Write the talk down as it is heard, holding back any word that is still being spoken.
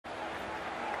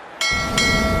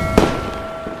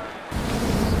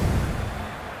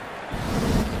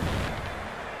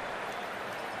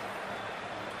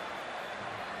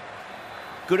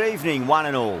good evening one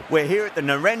and all. We're here at the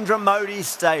Narendra Modi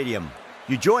Stadium.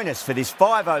 You join us for this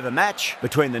 5-over match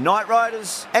between the Knight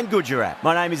Riders and Gujarat.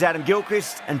 My name is Adam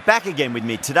Gilchrist, and back again with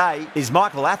me today is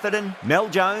Michael Atherton, Mel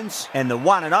Jones and the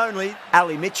one and only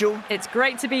Ali Mitchell. It's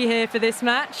great to be here for this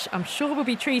match. I'm sure we'll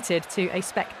be treated to a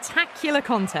spectacular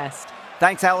contest.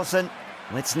 Thanks, Alison.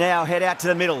 Let's now head out to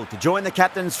the middle to join the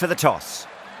captains for the toss.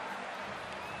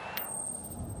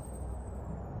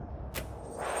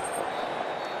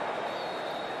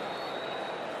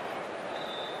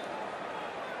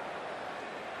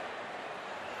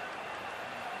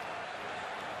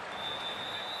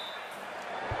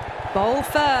 Bowl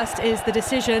first is the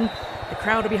decision. The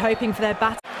crowd will be hoping for their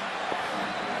bat.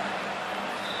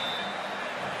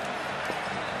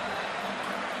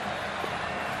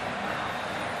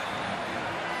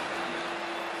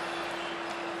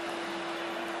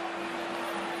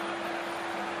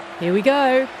 Here we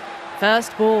go.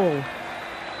 First ball.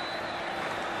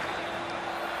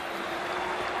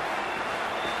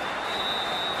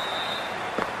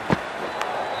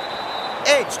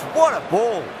 Edged, what a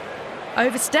ball!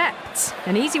 Overstepped.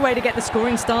 An easy way to get the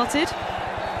scoring started.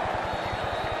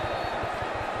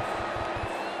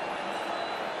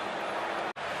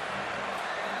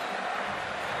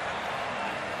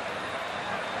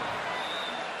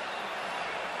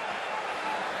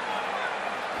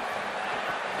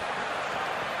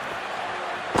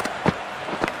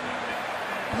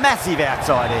 Massive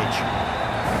outside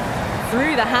edge.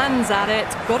 Threw the hands at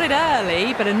it, got it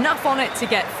early, but enough on it to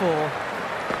get 4.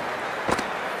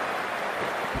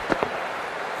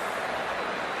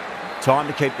 Time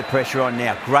to keep the pressure on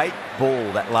now. Great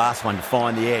ball, that last one, to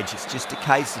find the edge. It's just a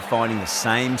case of finding the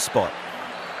same spot.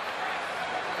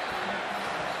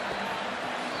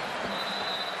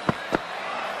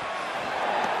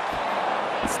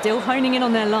 Still honing in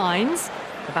on their lines.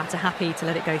 The batter happy to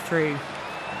let it go through.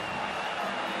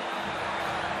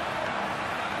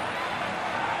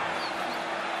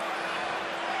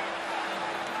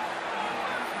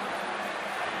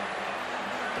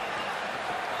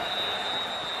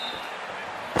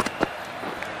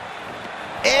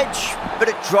 Edge, but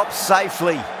it drops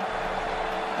safely.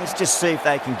 Let's just see if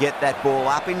they can get that ball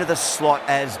up into the slot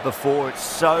as before. It's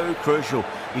so crucial.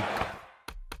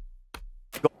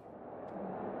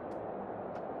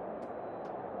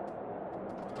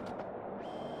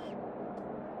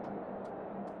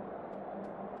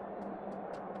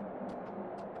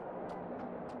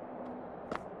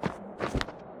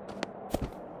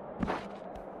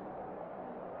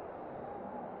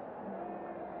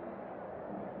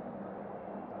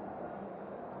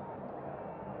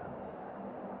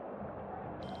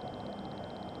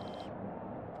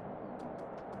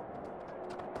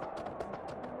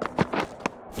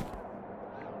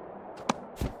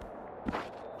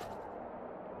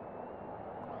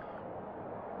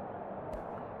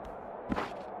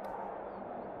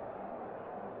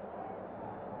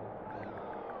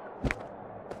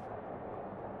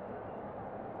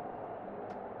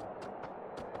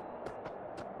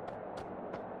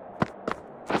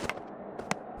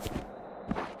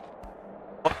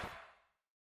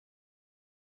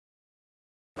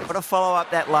 Got to follow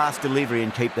up that last delivery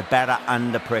and keep the batter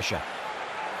under pressure.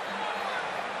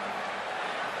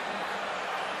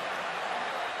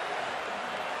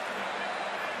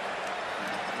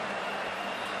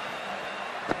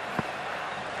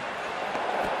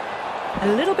 A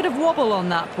little bit of wobble on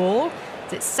that ball.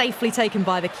 It's safely taken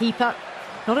by the keeper.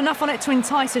 Not enough on it to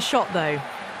entice a shot though.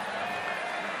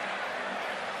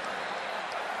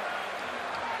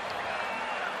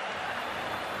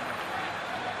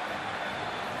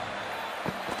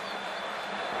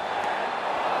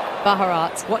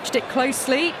 Bharat watched it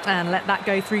closely and let that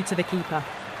go through to the keeper.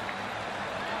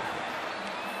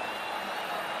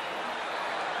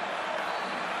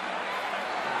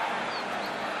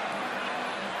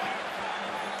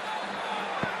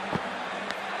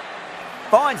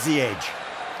 Finds the edge.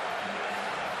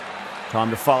 Time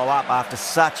to follow up after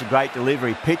such a great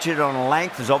delivery. Pitch it on a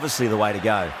length is obviously the way to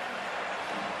go.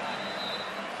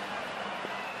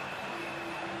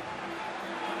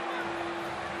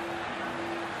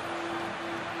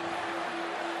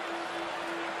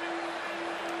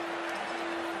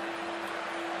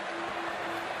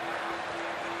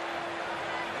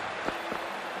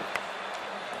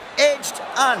 Edged,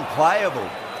 unplayable.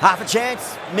 Half a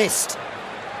chance, missed.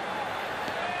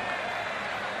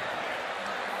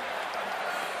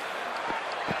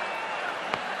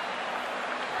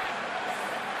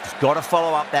 Just got to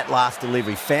follow up that last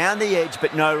delivery. Found the edge,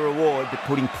 but no reward, but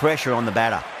putting pressure on the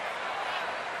batter.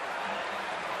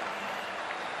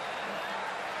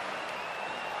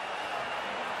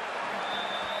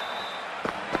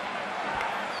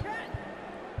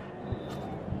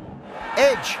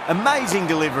 Amazing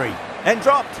delivery. And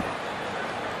dropped.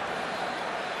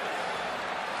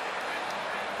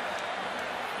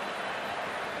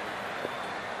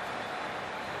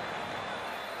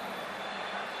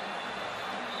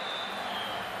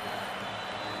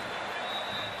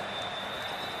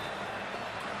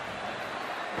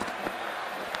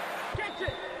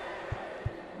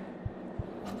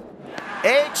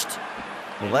 Edged.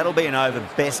 Well, that'll be an over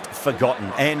best forgotten,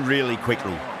 and really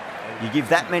quickly. You give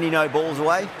that many no balls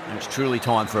away, and it's truly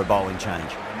time for a bowling change.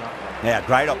 Now,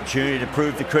 great opportunity to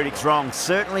prove the critics wrong.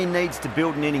 Certainly needs to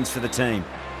build an innings for the team.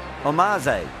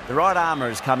 Omaze, the right armour,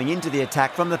 is coming into the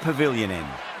attack from the pavilion end.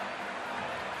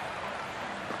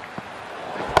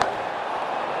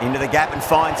 Into the gap and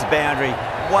finds the boundary.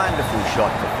 Wonderful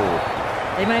shot for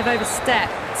four. They may have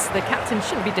overstepped. The captain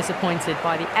shouldn't be disappointed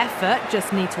by the effort,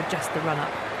 just need to adjust the run-up.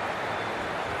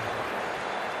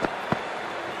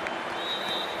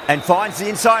 And finds the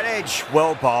inside edge.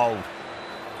 Well bowled.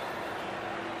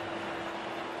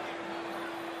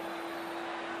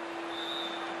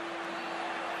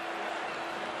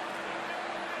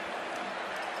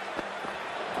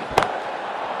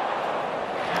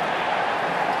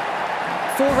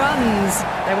 Four runs.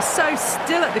 They were so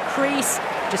still at the crease.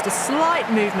 Just a slight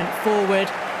movement forward.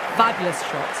 Fabulous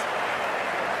shot.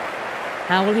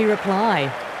 How will he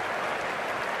reply?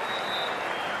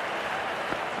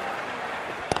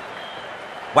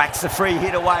 Whacks the free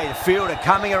hit away. The fielder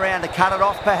coming around to cut it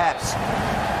off, perhaps.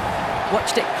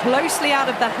 Watched it closely out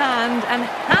of the hand and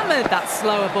hammered that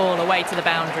slower ball away to the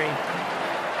boundary.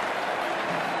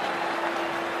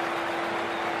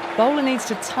 Bowler needs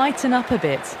to tighten up a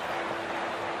bit.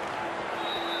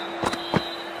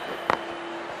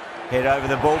 Head over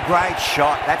the ball. Great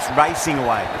shot. That's racing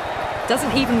away.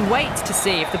 Doesn't even wait to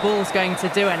see if the ball's going to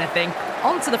do anything.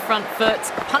 Onto the front foot,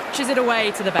 punches it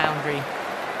away to the boundary.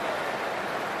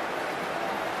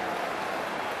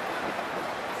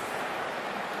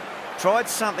 Tried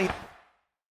something.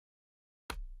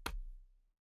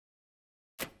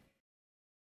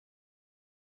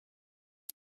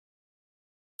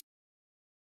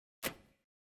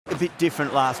 A bit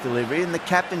different last delivery, and the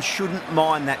captain shouldn't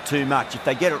mind that too much. If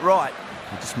they get it right,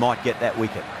 they just might get that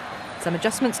wicket. Some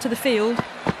adjustments to the field.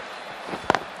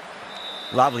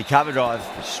 Lovely cover drive,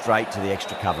 straight to the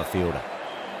extra cover fielder.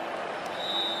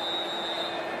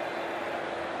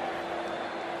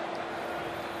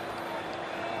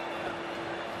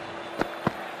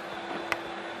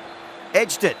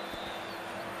 Edged it.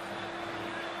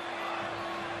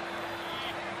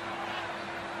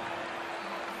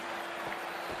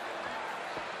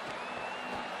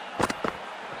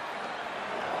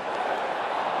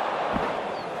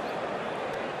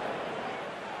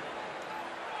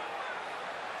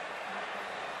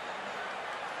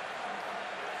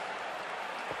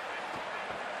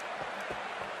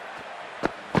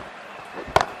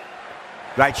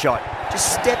 Great shot.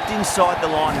 Just stepped inside the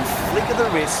line and flick of the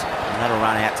wrist, and that'll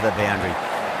run out to the boundary.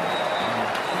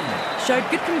 Showed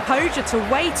good composure to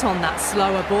wait on that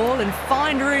slower ball and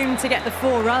find room to get the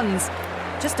 4 runs.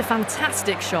 Just a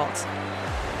fantastic shot.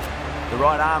 The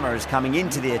right armour is coming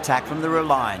into the attack from the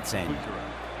Reliance end.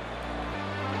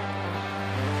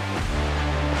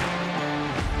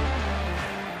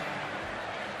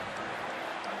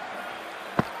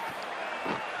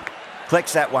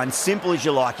 Collects that one, simple as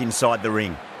you like, inside the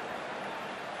ring.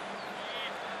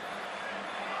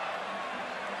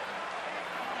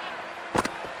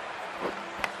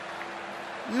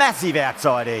 Massive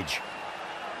outside edge.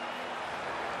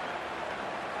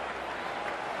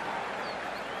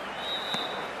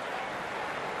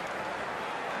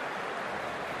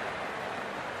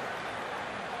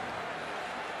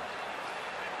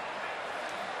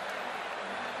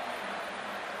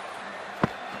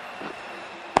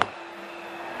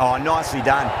 Oh, nicely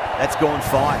done. That's gone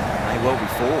fine. May well be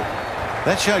 4.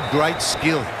 That showed great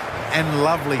skill and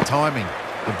lovely timing.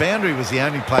 The boundary was the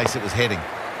only place it was heading.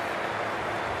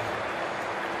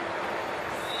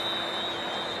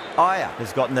 Iyer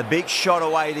has gotten the big shot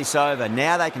away this over.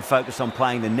 Now they can focus on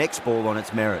playing the next ball on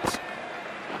its merits.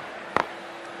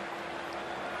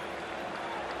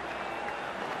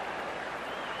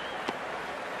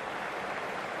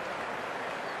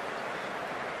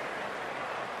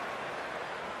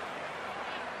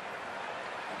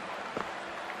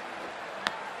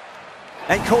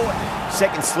 And caught.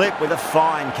 Second slip with a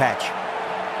fine catch.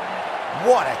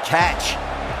 What a catch.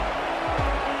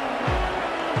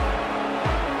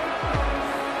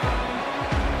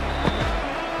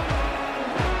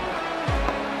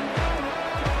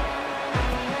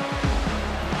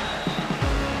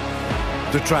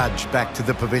 The trudge back to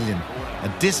the pavilion.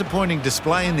 A disappointing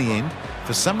display in the end.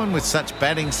 For someone with such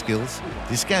batting skills,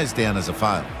 This goes down as a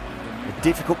fail. A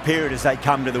difficult period as they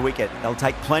come to the wicket. They'll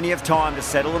take plenty of time to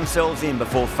settle themselves in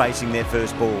before facing their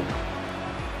first ball.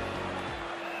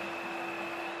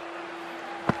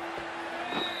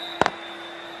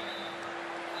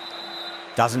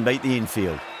 Doesn't beat the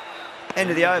infield. End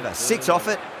of the over. 6 off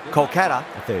it. Kolkata,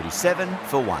 37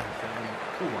 for 1.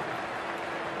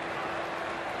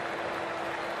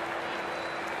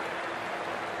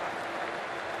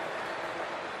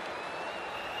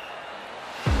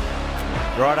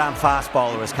 Right arm fast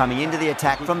bowler is coming into the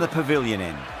attack from the pavilion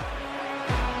end.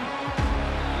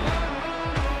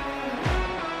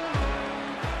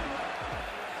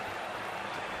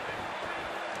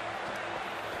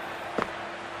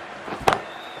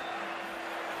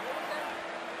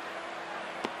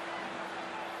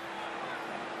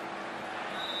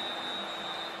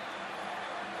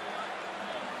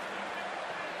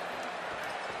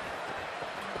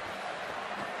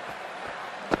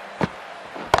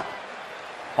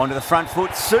 Onto the front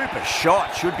foot, super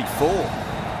shot, should be 4.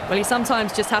 Well, you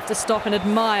sometimes just have to stop and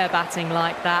admire batting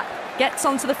like that. Gets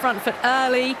onto the front foot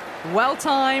early, well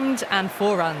timed, and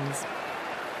 4 runs.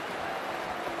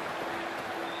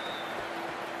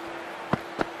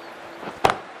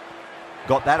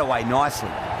 Got that away nicely.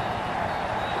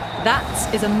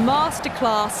 That is a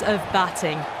masterclass of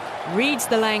batting. Reads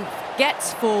the length,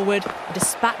 gets forward,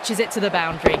 dispatches it to the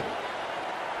boundary.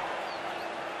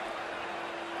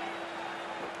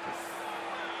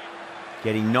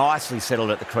 Getting nicely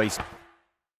settled at the crease.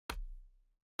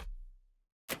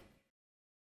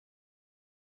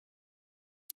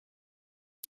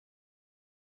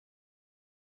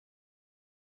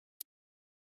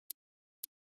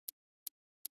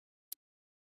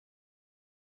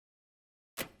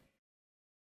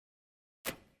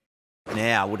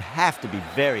 Now, would have to be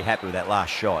very happy with that last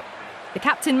shot. The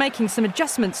captain making some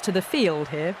adjustments to the field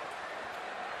here.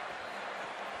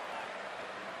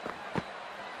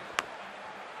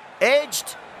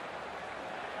 Edged.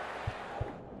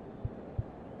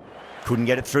 Couldn't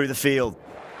get it through the field.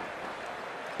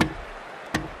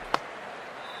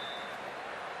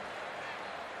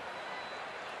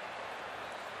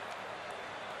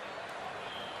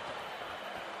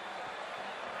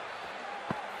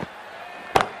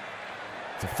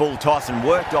 It's a full toss and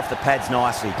worked off the pads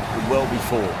nicely. Could well be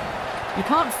 4. You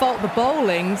can't fault the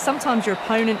bowling. Sometimes your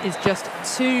opponent is just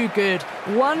too good.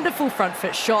 Wonderful front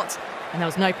foot shot, and there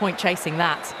was no point chasing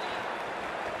that.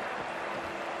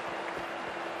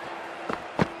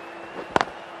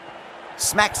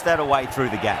 Smacks that away through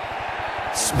the gap.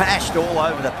 Smashed all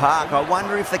over the park. I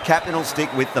wonder if the captain will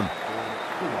stick with them.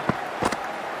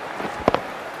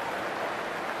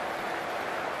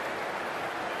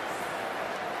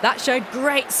 That showed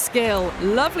great skill.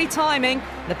 Lovely timing.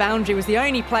 The boundary was the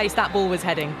only place that ball was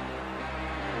heading.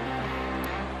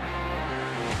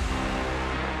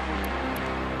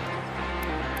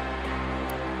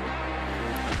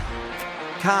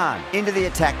 Khan into the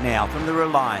attack now from the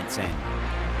Reliance end.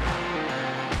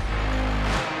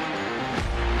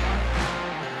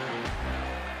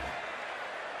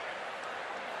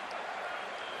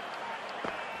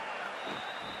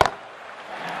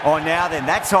 Oh, now then,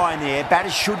 that's high in the air.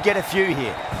 Batters should get a few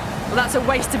here. Well, that's a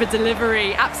waste of a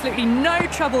delivery. Absolutely no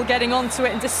trouble getting onto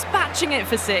it and dispatching it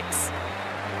for 6.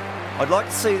 I'd like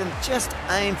to see them just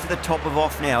aim for the top of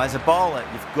off now. As a bowler,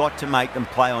 you've got to make them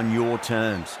play on your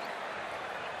terms.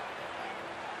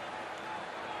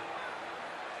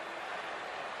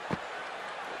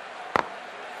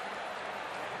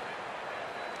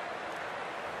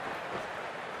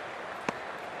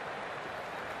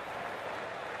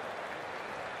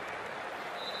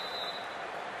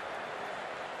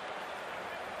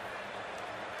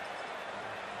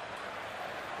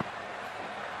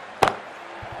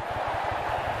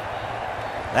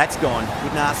 That's gone.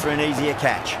 Couldn't ask for an easier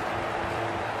catch.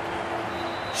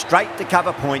 Straight to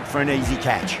cover point for an easy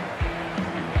catch.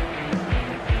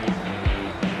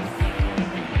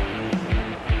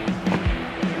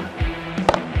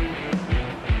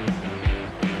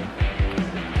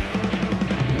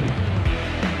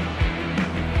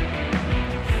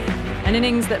 An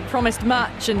innings that promised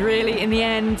much and really, in the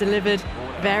end, delivered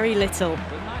very little.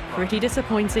 Pretty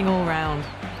disappointing all round.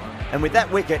 And with that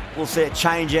wicket, we'll see a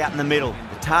change out in the middle.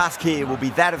 The task here will be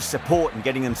that of support and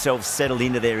getting themselves settled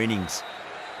into their innings.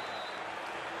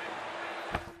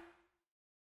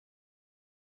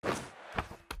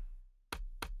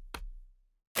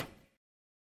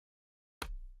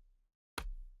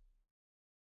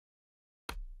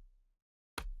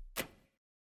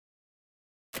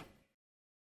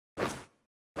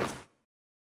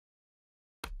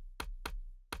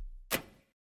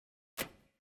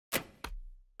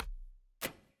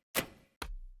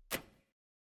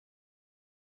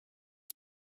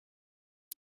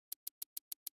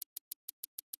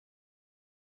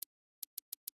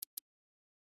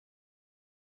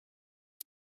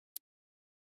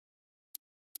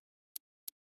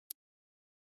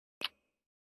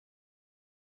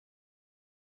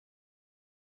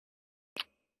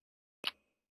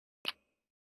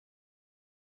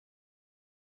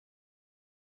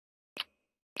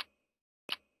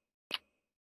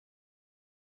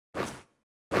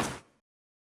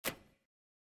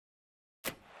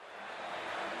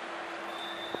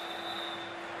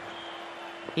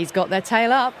 He's got their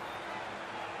tail up.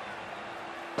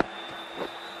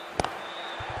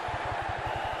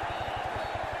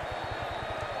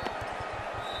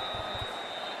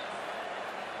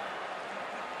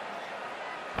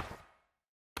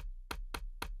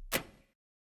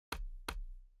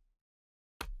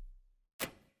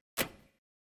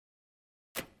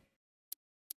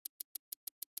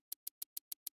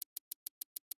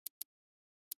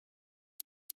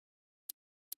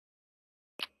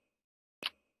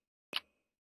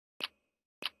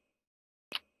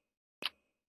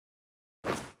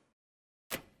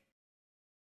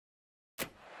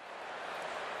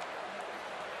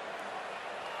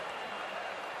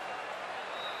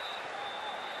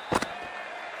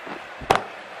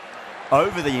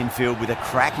 Over the infield with a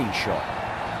cracking shot.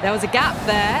 There was a gap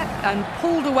there and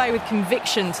pulled away with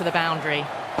conviction to the boundary.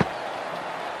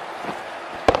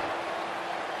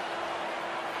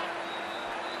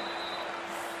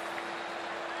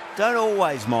 Don't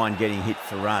always mind getting hit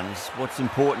for runs. What's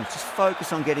important, just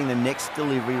focus on getting the next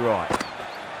delivery right.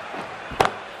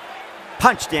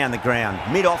 Punch down the ground,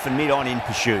 mid-off and mid-on in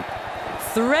pursuit.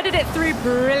 Threaded it through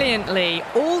brilliantly,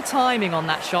 all timing on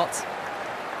that shot.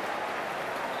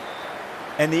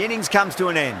 And the innings comes to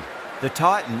an end. The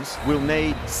Titans will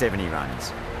need 70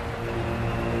 runs.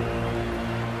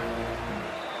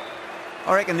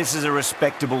 I reckon this is a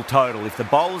respectable total. If the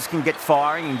bowlers can get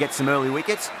firing and get some early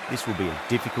wickets, this will be a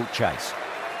difficult chase.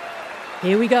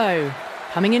 Here we go.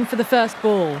 Coming in for the first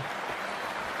ball.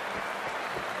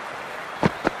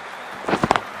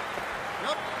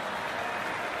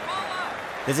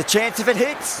 There's a chance if it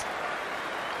hits.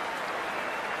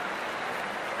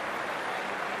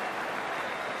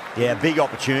 Yeah, big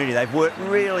opportunity. They've worked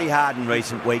really hard in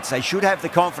recent weeks. They should have the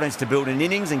confidence to build an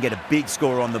innings and get a big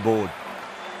score on the board.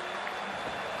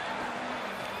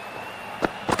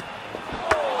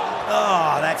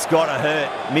 Oh, that's got to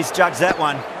hurt. Misjudged that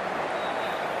one.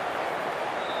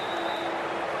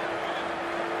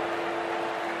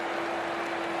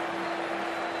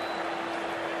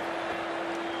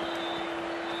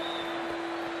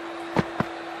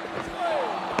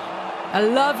 A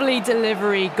lovely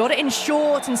delivery, got it in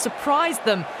short and surprised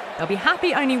them. They'll be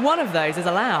happy only one of those is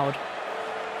allowed.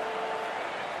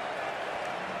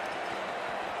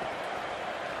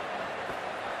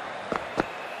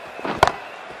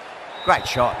 Great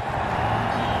shot.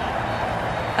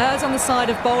 Errs on the side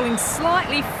of bowling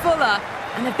slightly fuller,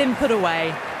 and they've been put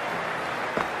away.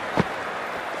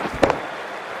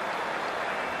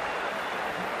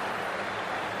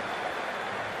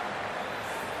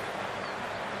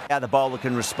 How the bowler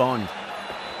can respond.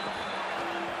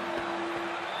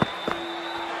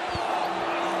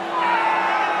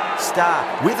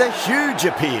 Stark with a huge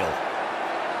appeal.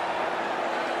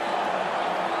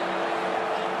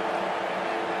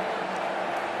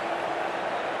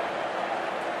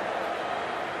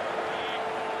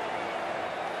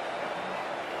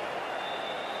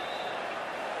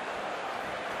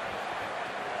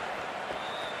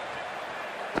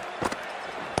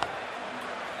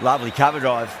 Lovely cover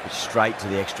drive, straight to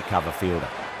the extra cover fielder.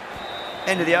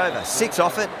 End of the over, 6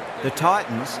 off it. The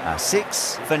Titans are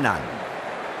 6 for none.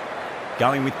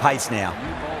 Going with pace now.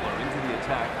 New bowler into the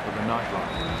attack for the Night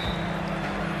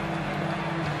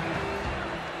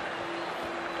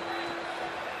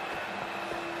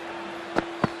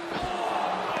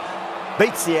Riders.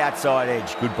 Beats the outside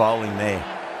edge, good bowling there.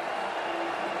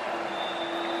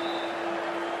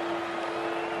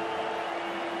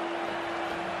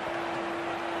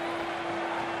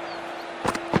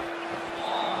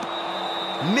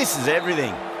 Misses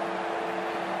everything.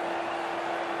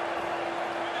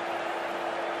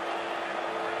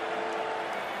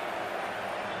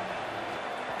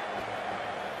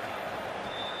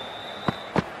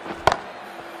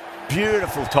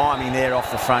 Beautiful timing there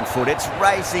off the front foot. It's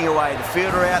racing away. The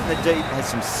fielder out in the deep has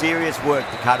some serious work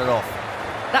to cut it off.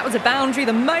 That was a boundary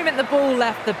the moment the ball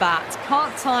left the bat.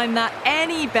 Can't time that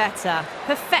any better.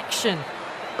 Perfection.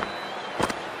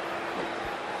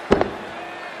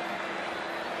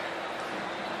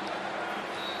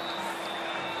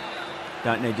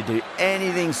 Don't need to do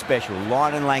anything special.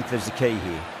 Line and length is the key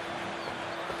here.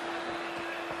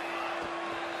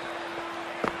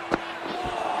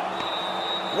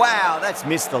 Wow, that's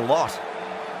missed a lot.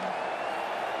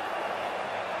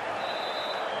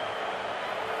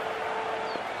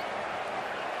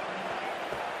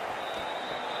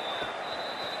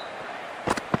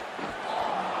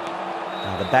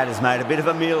 Oh, the batter's made a bit of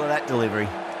a meal of that delivery.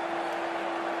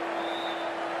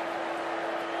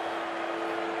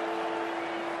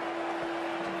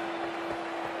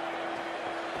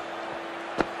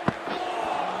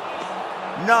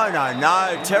 No, no,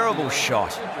 no. Terrible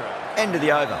shot. End of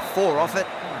the over, 4 off it.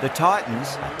 The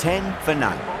Titans are 10 for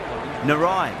none.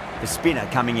 Narayan, the spinner,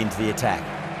 coming into the attack.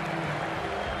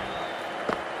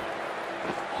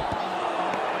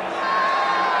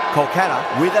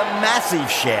 Kolkata with a massive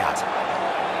shout.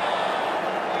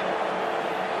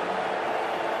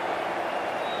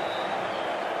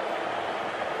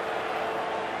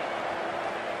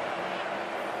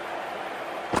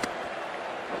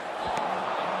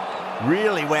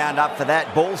 Really wound up for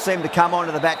that. Ball seemed to come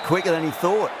onto the bat quicker than he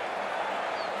thought.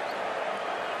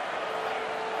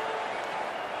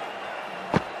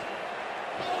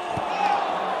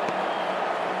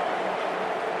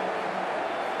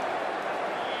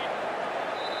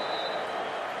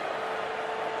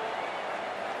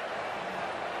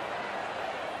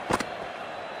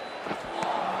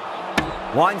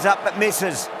 Winds up but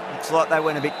misses. Looks like they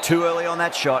went a bit too early on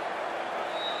that shot.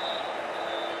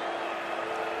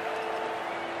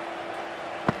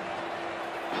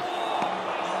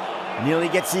 Nearly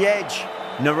gets the edge.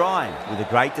 Narayan with a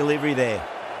great delivery there.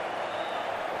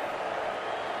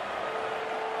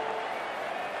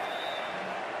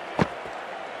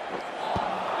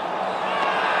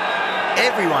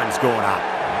 Everyone's gone up.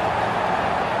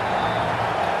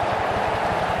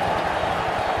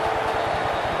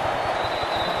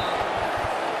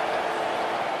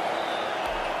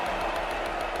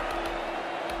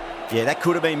 Yeah, that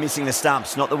could have been missing the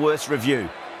stumps. Not the worst review.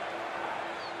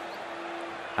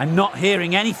 I'm not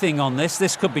hearing anything on this.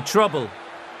 This could be trouble.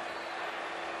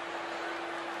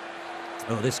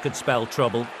 Oh, this could spell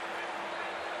trouble.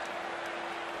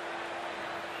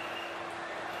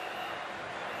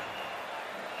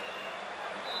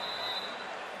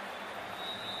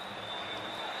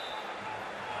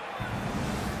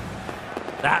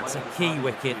 That's a key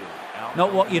wicket.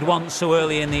 Not what you'd want so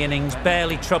early in the innings,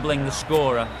 barely troubling the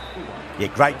scorer. Yeah,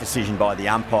 great decision by the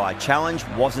umpire. Challenge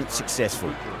wasn't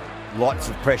successful. Lots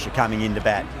of pressure coming into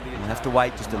bat. We'll have to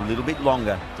wait just a little bit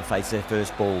longer to face their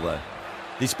first ball, though.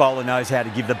 This bowler knows how to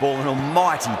give the ball an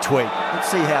almighty tweak. Let's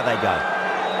see how they go.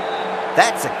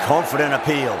 That's a confident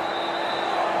appeal.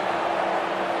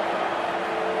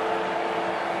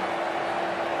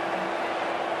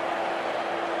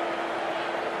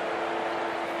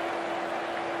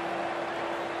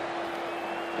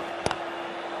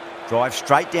 Drive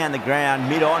straight down the ground,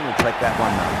 mid-on, will collect that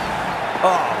one though.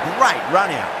 Oh, great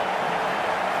run out.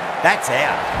 That's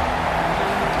out.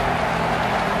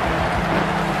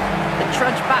 The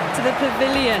trudge back to the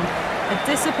pavilion. A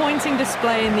disappointing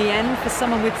display in the end for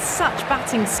someone with such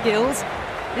batting skills.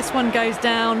 This one goes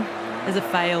down as a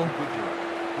fail.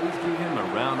 Please give him a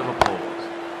round of applause.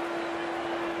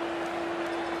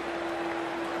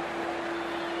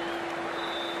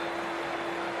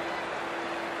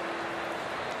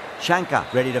 Shankar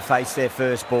ready to face their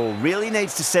first ball. Really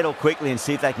needs to settle quickly and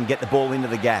see if they can get the ball into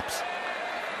the gaps.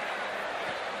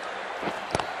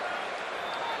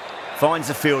 Finds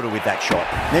the fielder with that shot.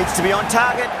 Needs to be on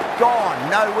target. Gone.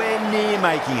 Nowhere near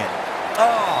making it.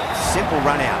 Oh, simple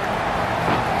run out.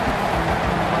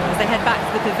 As they head back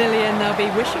to the pavilion, they'll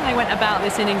be wishing they went about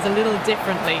this innings a little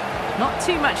differently. Not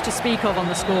too much to speak of on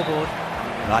the scoreboard.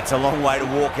 That's a long way to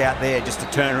walk out there just to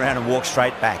turn around and walk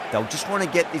straight back. They'll just want to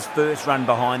get this first run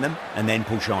behind them and then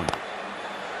push on.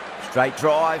 Straight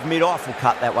drive, mid-off will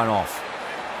cut that one off.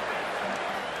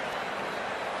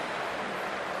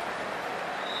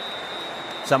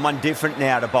 Someone different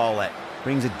now to bowl at.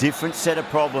 Brings a different set of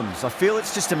problems. I feel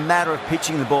it's just a matter of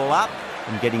pitching the ball up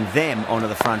and getting them onto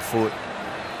the front foot.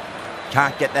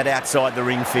 Can't get that outside the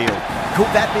ring field.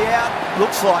 Could that be out?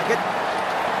 Looks like it.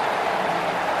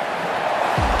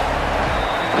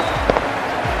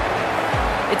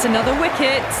 It's another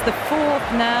wicket, it's the fourth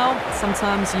now.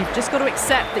 Sometimes you've just got to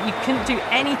accept that you couldn't do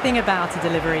anything about a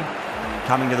delivery.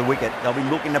 Coming to the wicket, they'll be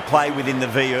looking to play within the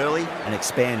V early and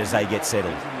expand as they get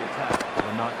settled.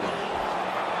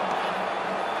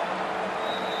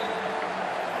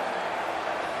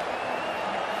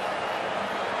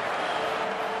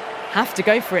 Have to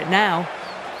go for it now.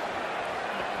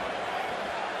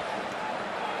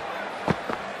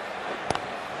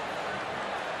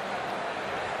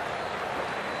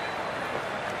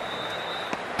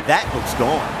 That looks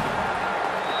gone.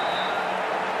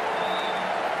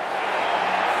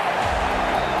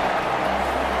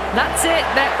 That's it,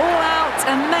 they're all out.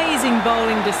 Amazing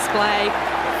bowling display.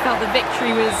 Felt the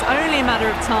victory was only a matter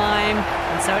of time,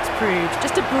 and so it's proved.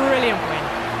 Just a brilliant win.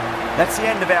 That's the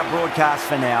end of our broadcast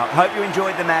for now. Hope you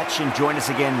enjoyed the match and join us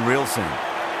again real soon.